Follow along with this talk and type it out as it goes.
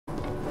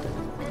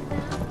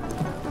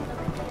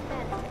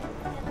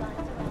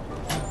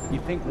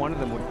You'd think one of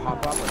them would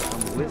pop up on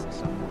some list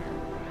somewhere.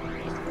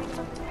 Is freedom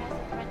of the press a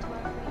threat to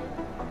our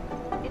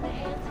freedom? In the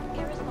hands of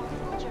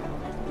irresponsible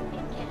journalists,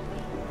 it can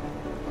be.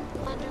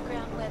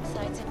 Underground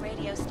websites and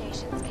radio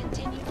stations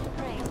continue to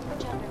praise the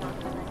Juggernaut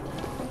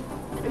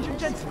Collective. Agent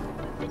Jensen!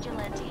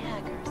 Vigilante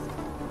hackers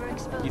were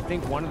exposed. You'd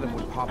think one of them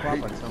would pop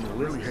up on some list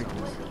really hate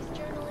somewhere. What these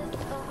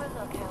journalists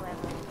overlook,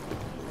 however,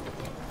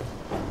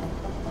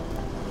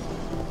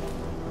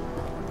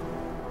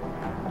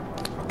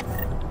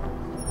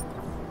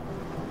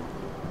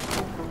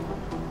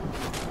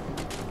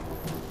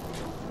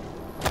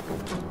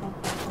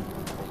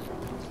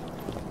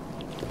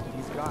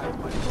 These guys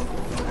might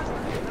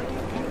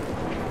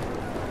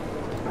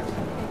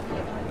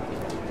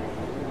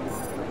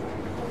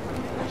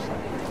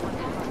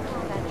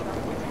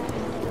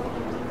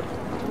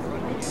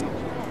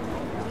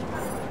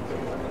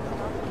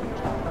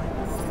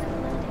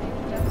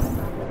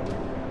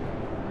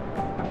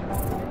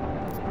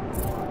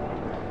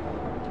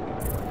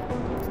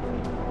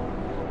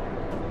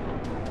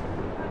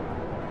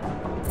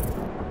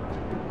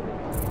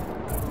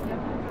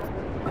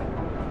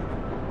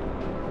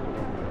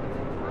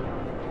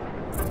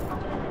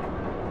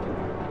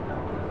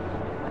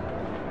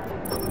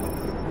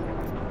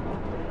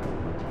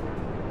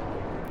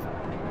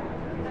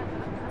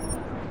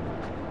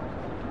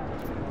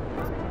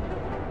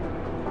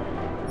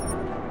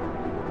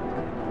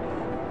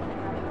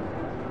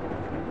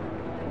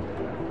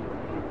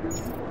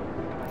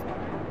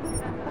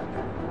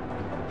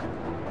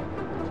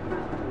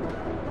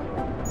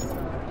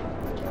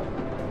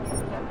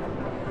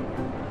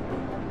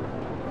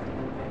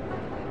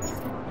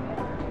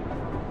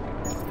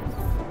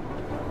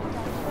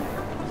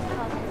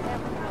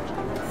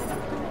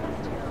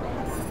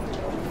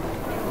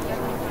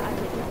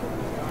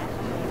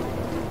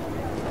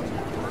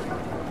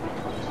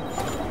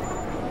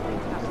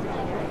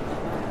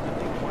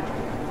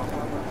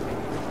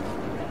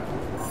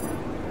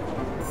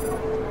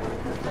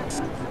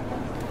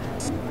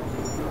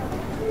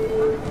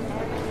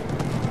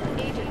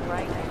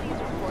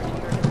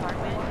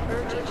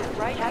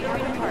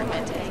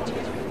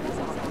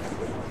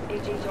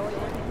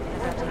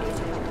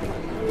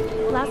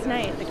Last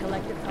night, the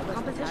collective published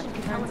composition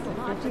can tell us a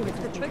lot, but it's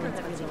the trigger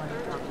that we want to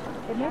talk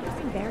about. It made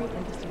some very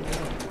interesting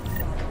reading.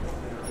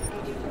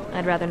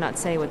 I'd rather not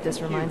say what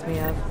this reminds me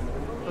of.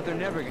 But they're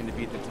never going to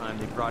beat the time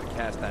they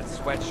broadcast that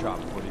sweatshop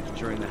footage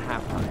during the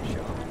halftime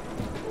show.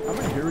 Am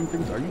I hearing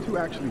things? Are you two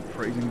actually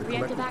praising the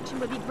Reactive collective? action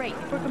would be great.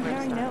 We're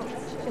comparing notes.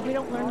 If we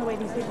don't learn the way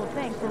these people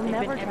think, we'll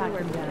never track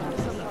them down.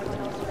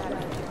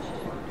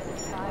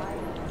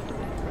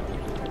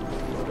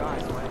 These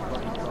guys might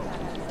fucking go.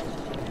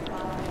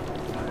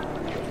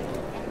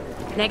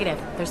 Negative.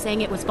 They're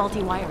saying it was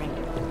faulty wiring.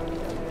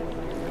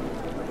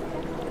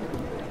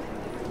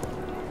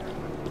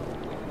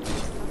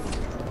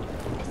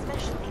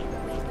 especially in the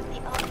wake of the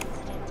odd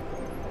incident.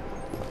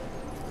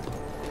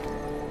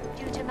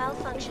 Due to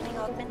malfunctioning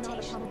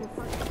augmentation,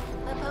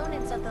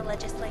 opponents of the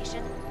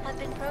legislation have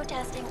been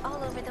protesting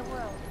all over the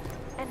world,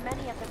 and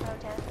many of the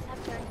protests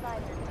have turned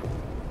violent.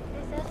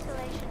 This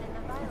escalation in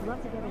the violence... I'd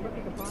love to get a look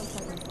at the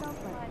bonfire myself,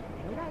 but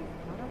no dice,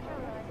 not our show.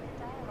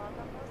 Dialogue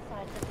on both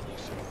sides of the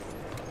issue.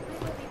 We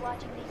will be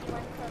watching the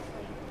UN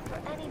closely for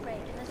any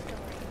break in the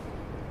story.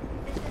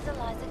 This is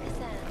Eliza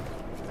Kazan,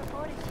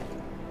 reporting to you.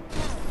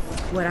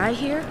 What I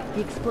hear,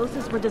 the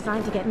explosives were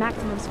designed to get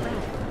maximum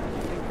spread.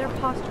 They're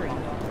posturing,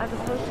 as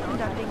opposed to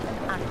conducting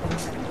an active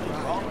investigation.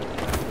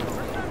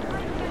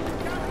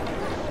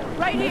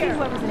 Right here!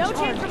 No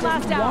chance for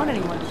blast out!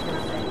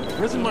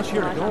 There isn't much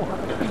here to go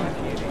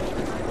on.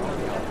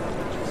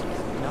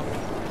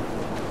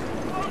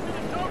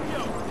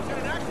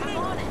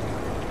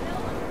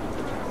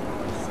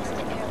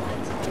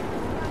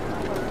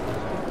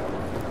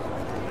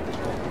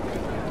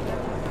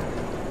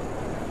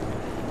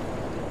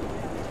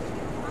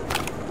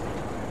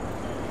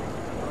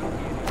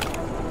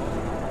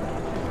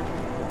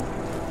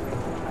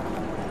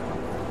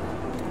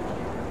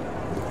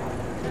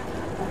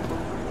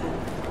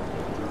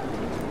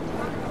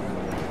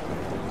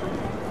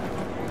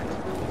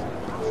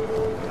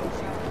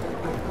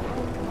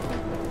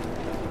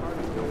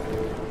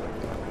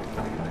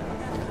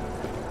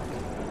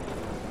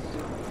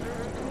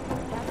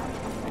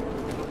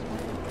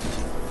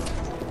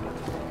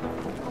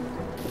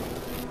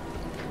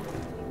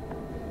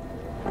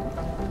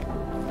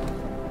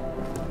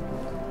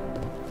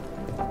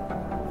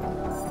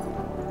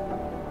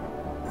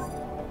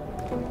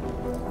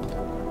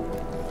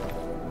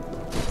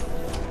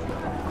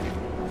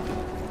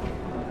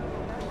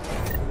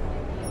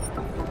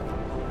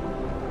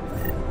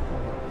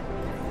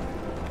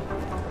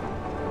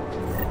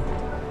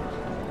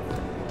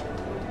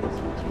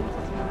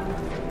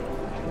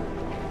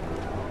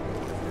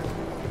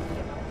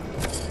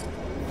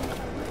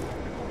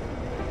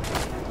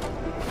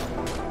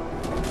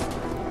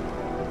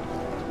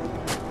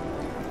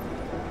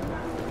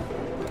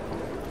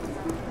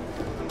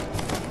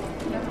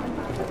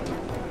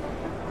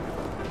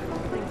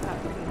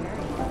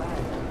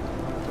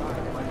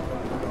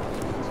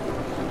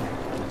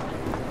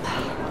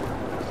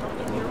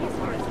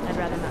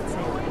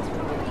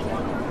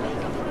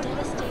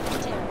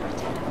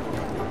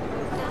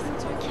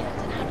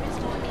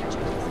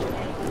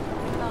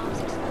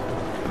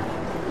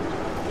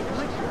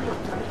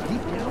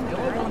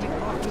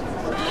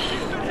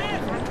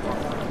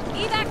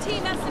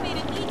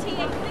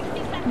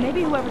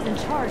 whoever's in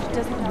charge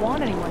doesn't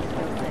want anyone to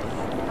feel safe.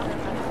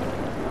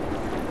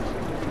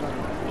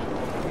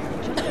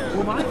 Who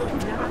am I?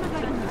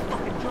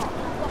 Fucking drop.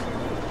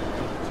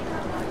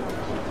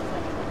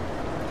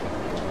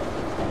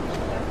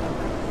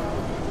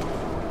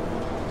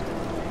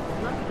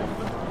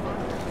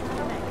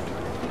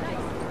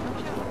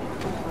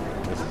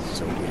 This is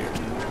so weird.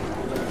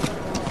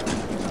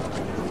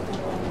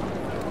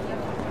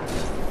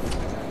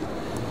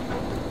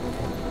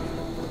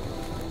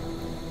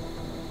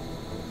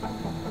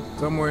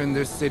 Somewhere in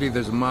this city,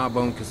 there's a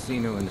mob-owned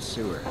casino in the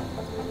sewer.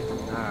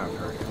 I've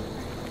heard it.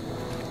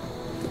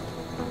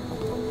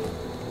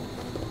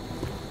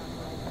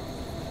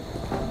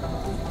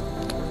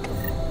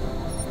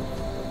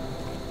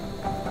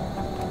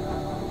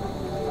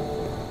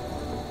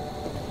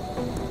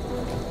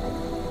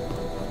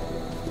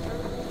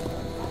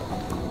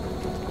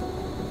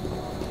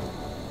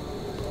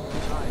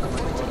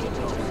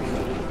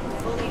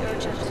 Fully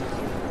urgent.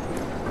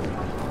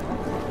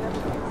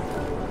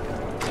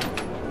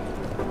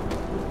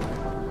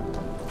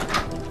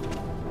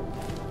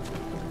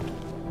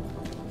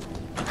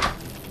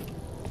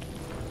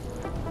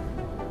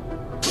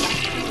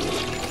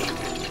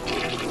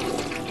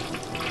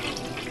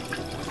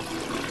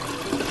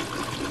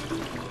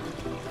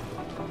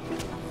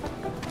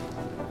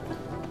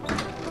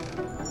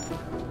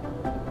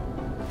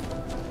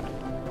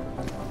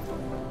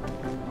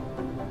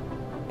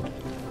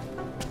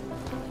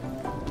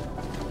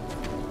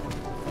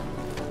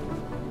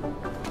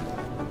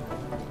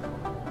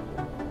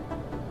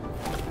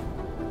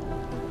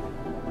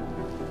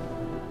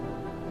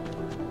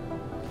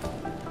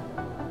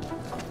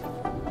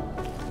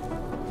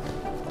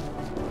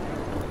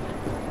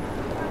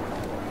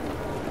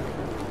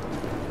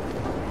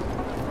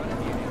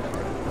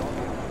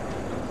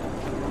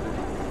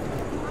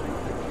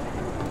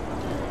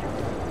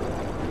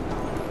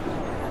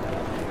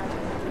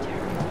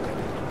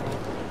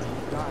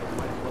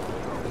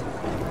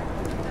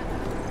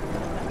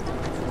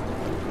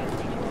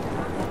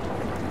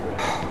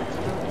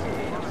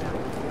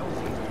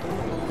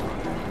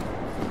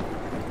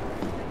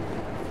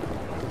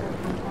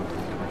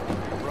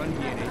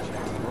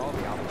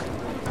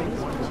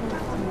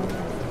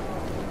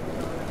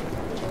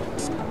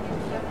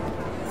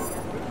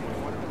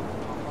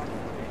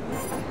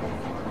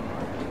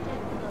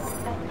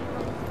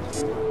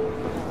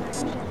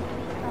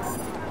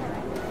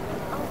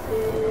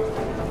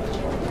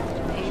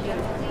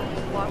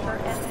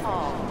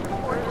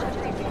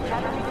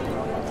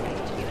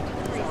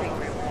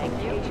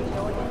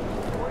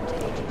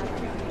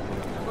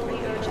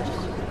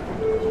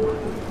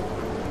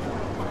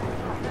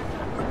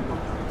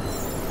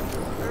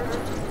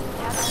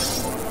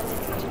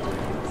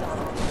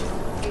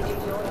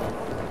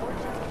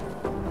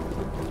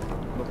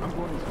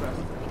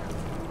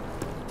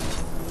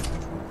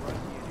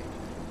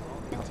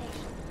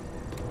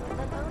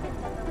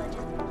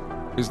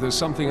 Is there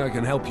something I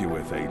can help you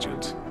with,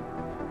 Agent?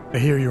 I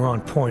hear you're on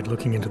point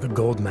looking into the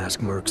gold mask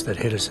mercs that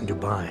hit us in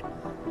Dubai.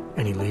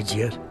 Any leads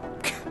yet?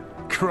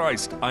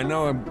 Christ, I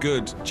know I'm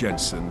good,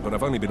 Jensen, but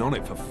I've only been on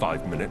it for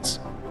 5 minutes.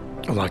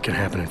 A lot can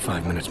happen in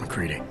 5 minutes,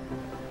 McCready.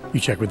 You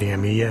checked with the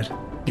ME yet?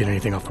 Get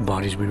anything off the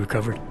bodies we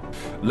recovered?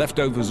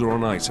 Leftovers are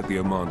on ice at the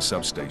Oman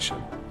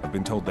substation. I've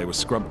been told they were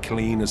scrubbed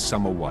clean as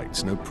summer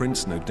whites. No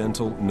prints, no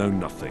dental, no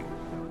nothing.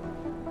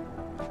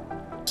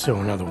 So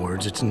in other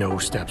words, it's no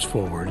steps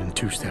forward and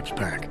 2 steps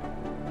back.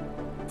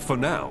 For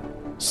now.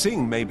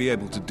 Singh may be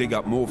able to dig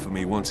up more for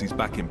me once he's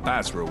back in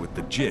Basra with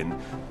the Jinn.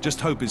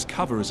 Just hope his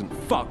cover isn't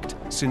fucked,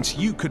 since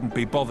you couldn't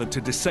be bothered to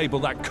disable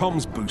that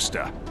comms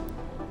booster.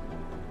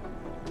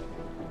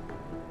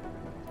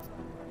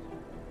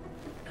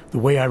 The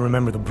way I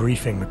remember the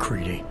briefing,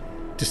 McCready,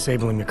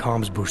 disabling the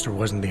comms booster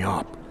wasn't the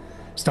op.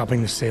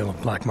 Stopping the sale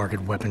of black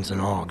market weapons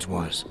and AUGs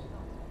was.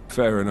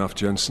 Fair enough,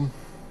 Jensen.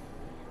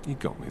 You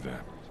got me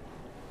there.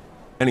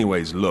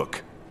 Anyways,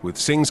 look. With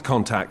Singh's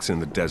contacts in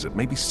the desert,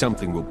 maybe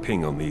something will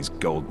ping on these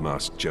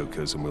gold-masked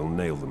jokers and we'll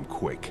nail them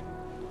quick.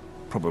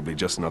 Probably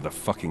just another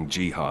fucking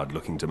jihad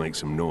looking to make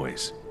some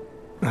noise.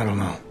 I don't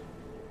know.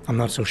 I'm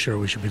not so sure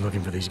we should be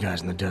looking for these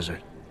guys in the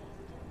desert.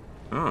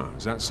 Ah,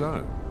 is that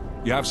so?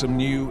 You have some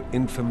new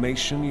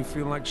information you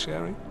feel like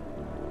sharing?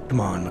 Come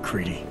on,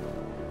 McCready.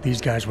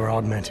 These guys were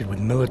augmented with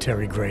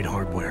military-grade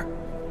hardware.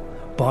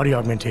 Body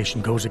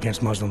augmentation goes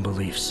against Muslim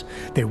beliefs.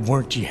 They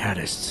weren't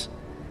jihadists.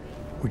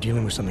 We're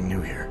dealing with something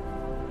new here.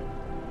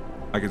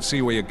 I can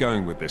see where you're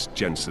going with this,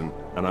 Jensen,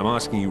 and I'm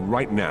asking you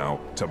right now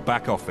to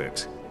back off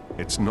it.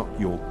 It's not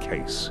your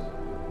case.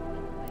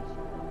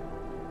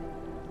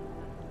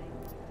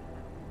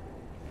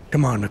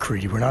 Come on,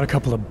 McCready. We're not a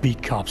couple of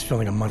beat cops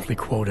filling a monthly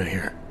quota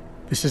here.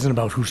 This isn't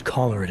about whose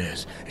collar it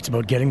is. It's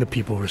about getting the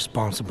people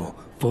responsible.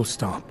 Full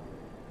stop.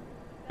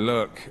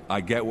 Look,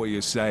 I get what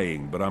you're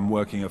saying, but I'm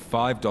working a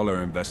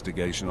 $5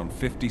 investigation on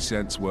 50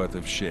 cents worth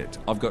of shit.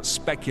 I've got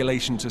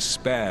speculation to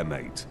spare,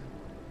 mate.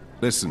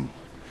 Listen,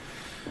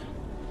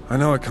 I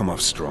know I come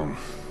off strong.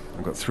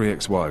 I've got 3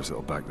 ex-wives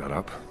that'll back that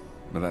up.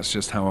 But that's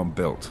just how I'm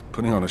built.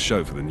 Putting on a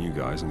show for the new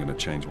guys isn't gonna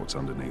change what's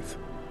underneath.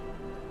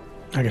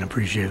 I can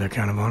appreciate that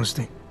kind of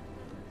honesty.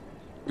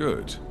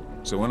 Good.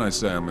 So when I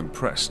say I'm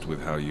impressed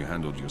with how you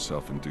handled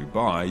yourself in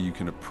Dubai, you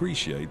can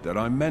appreciate that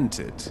I meant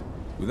it.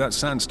 With that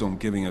sandstorm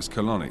giving us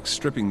colonics,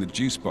 stripping the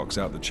juice box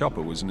out the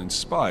chopper was an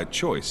inspired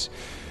choice.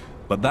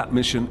 But that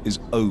mission is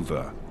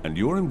over, and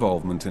your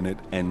involvement in it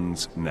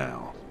ends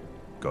now.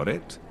 Got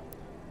it?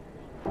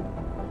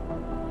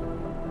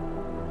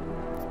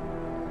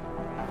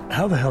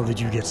 How the hell did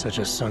you get such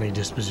a sunny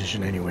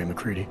disposition anyway,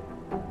 McCready?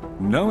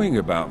 Knowing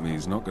about me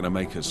is not going to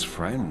make us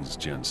friends,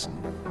 Jensen.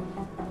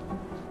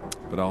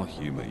 But I'll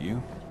humor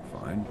you.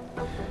 Fine.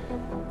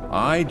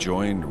 I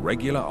joined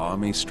regular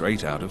army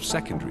straight out of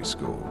secondary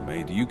school,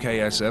 made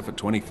UKSF at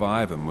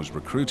 25 and was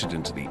recruited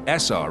into the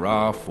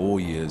SRR 4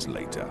 years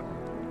later.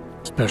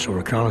 Special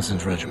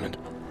Reconnaissance Regiment.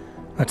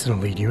 That's an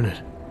elite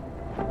unit.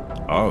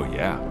 Oh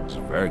yeah, it's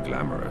very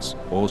glamorous.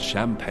 All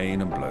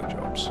champagne and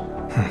blowjobs.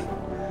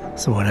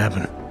 So what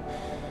happened?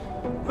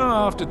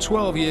 After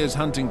 12 years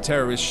hunting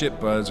terrorist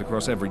shitbirds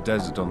across every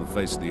desert on the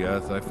face of the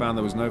earth, I found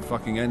there was no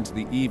fucking end to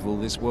the evil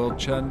this world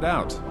churned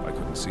out. I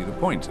couldn't see the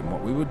point in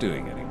what we were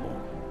doing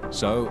anymore.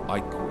 So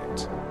I quit.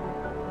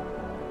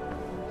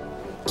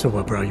 So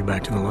what brought you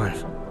back to the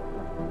life?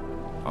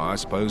 I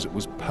suppose it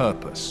was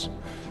purpose.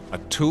 A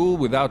tool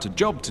without a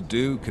job to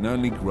do can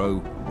only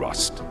grow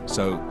rust.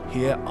 So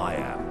here I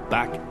am,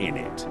 back in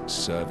it,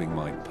 serving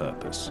my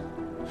purpose.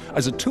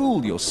 As a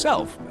tool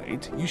yourself,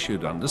 mate, you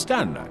should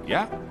understand that,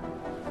 yeah?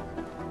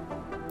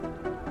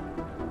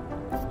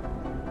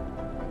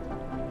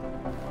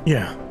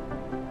 Yeah.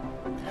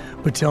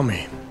 But tell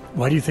me,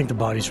 why do you think the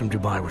bodies from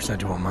Dubai were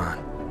sent to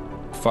Oman?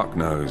 Fuck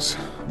knows.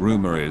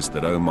 Rumor is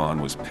that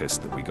Oman was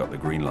pissed that we got the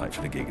green light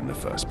for the gig in the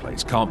first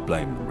place. Can't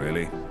blame them,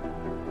 really.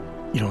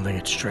 You don't think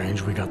it's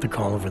strange we got the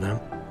call over them?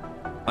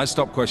 I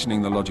stopped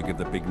questioning the logic of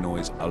the big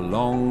noise a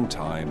long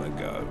time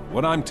ago.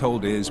 What I'm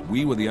told is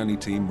we were the only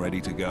team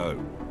ready to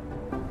go.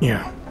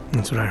 Yeah,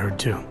 that's what I heard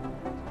too.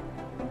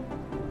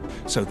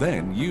 So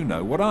then you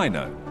know what I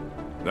know.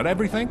 That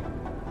everything?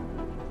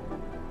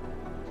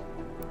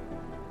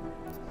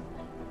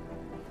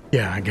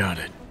 Yeah, I got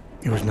it.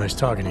 It was nice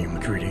talking to you,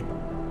 McCready.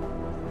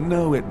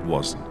 No, it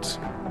wasn't.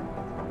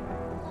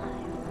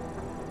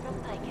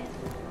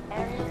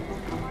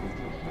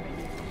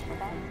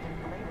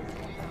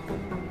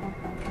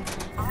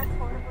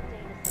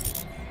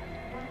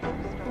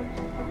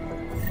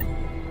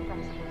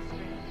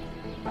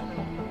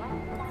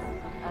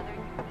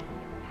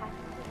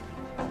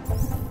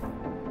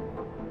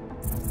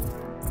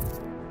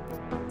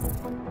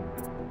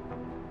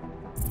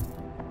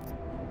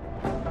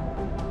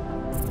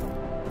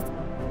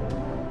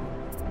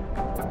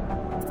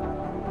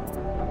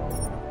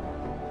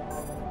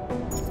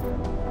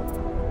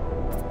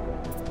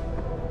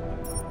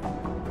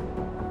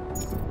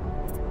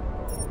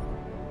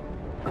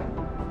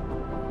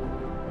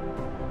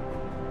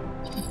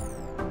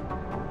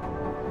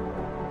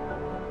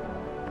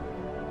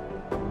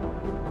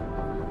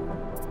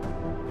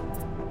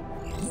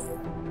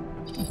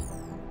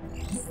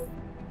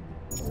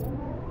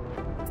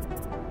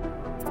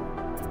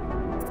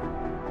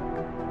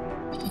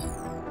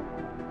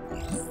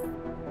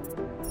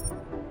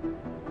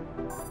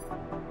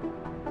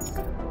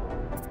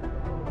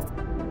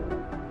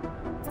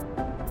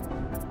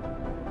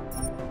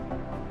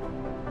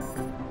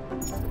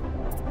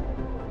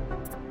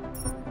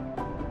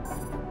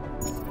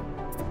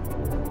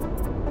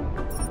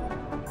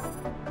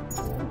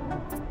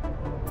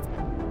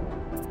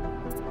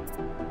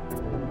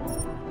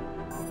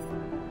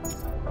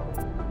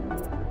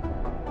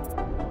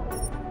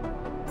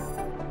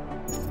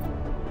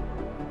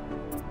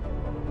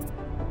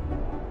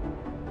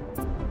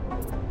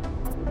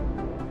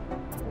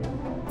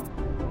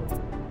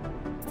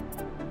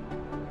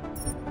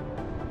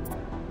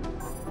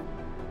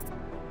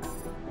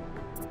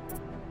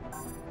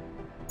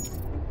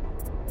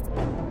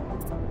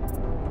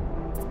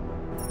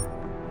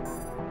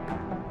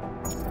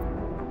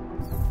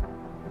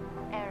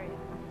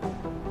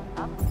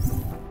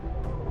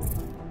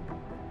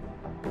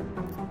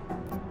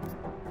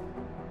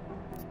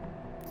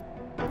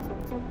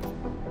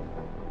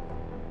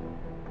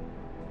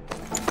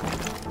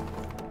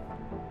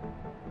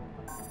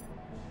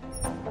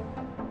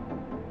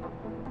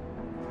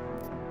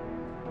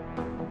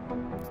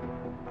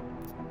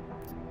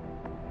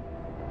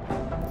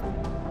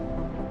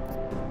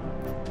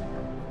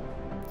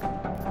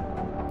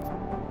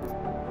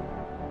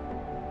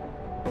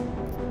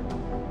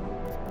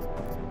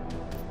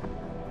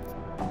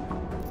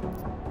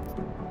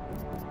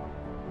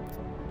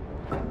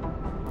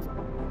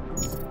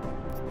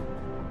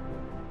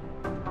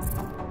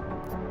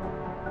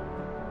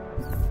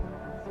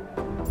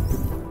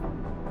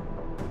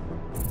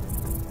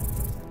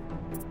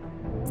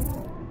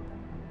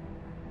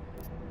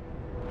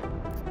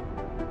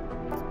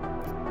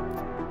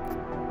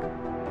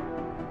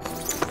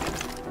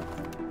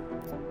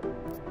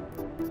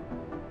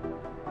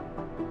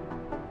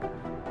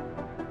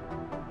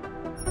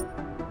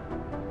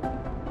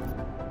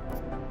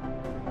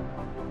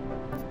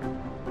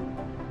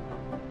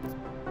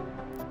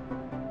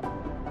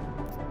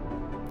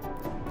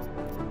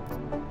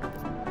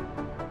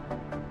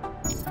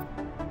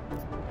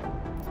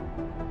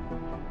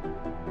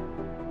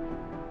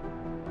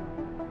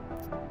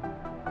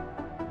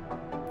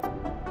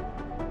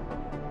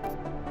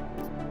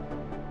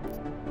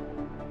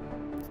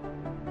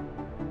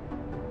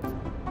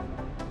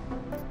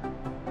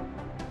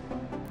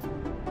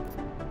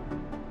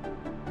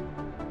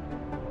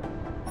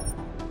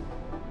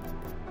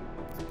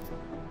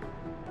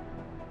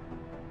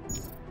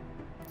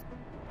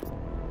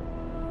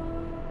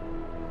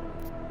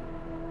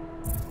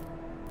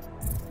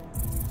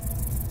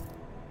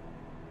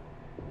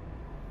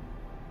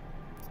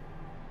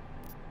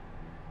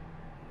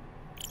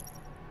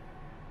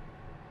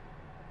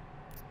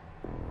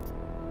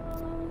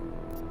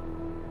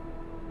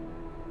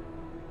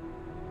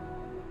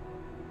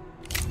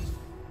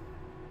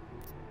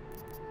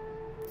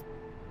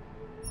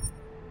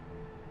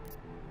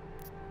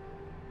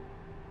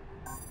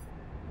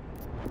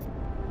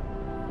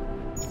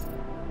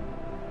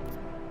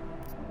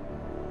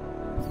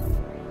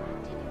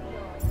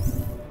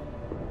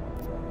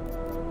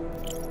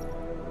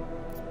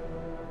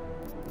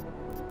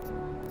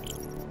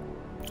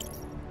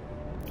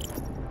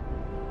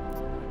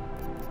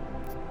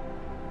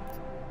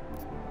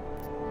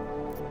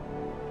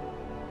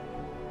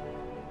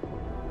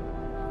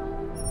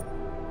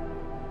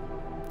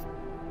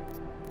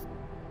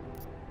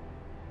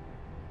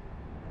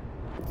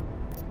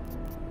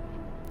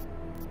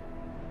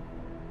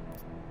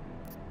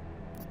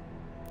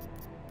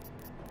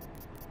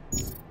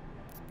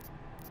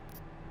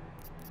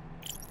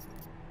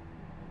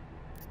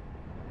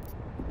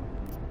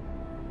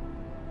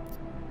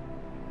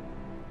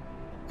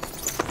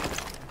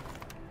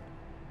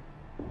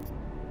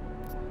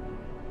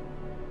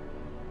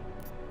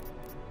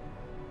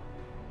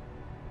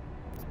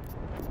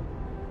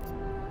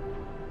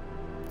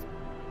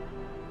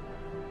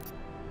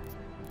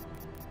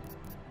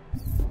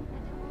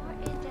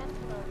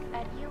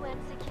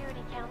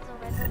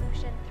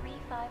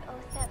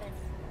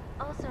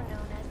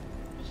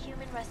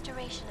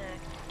 Restoration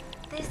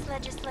Act. This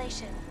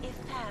legislation,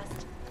 if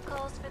passed,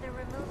 calls for the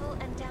removal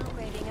and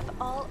downgrading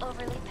of all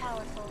overly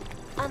powerful,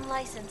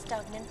 unlicensed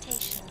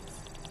augmentations.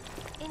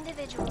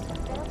 Individuals who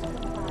fail to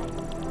comply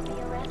will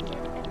be arrested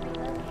and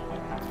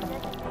relocated to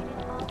designated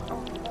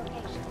off-only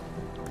locations.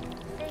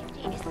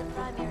 Safety is the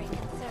primary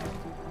concern,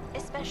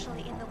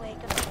 especially in the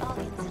wake of the AUG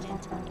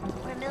incident,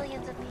 where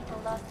millions of people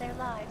lost their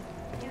lives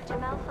due to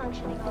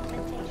malfunctioning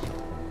augmentation.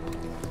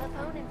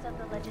 Opponents of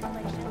the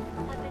legislation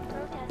have been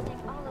protesting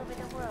all over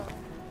the world,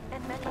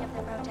 and many of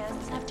the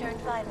protests have turned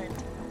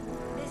violent.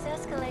 This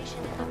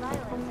escalation in the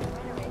violence and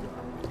rhetoric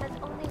has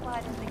only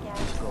widened the gap.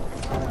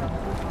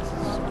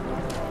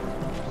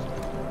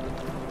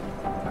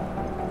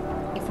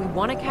 If we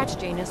want to catch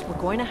Janus, we're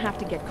going to have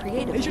to get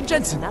creative. Agent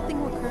Jensen!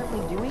 Nothing we're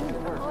currently doing,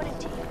 or... Reporting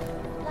to you,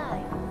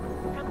 live,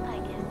 from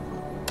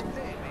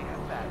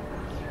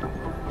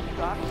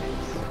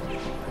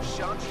Picus.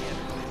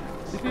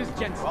 This is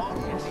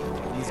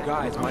Jensen. These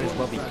guys might as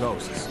well be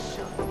ghosts.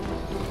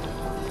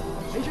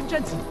 Agent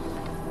Jensen!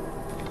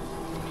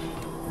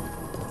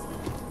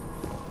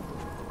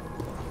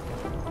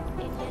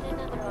 In yet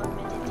another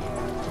augmented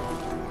terror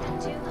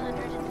attack,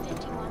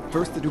 251...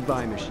 First the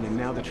Dubai mission and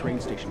now the train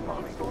station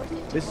bombing.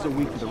 This is a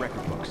week for the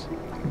record books.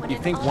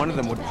 You'd think one of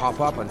them would pop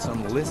up on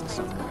some list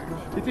somewhere.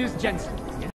 It is Jensen.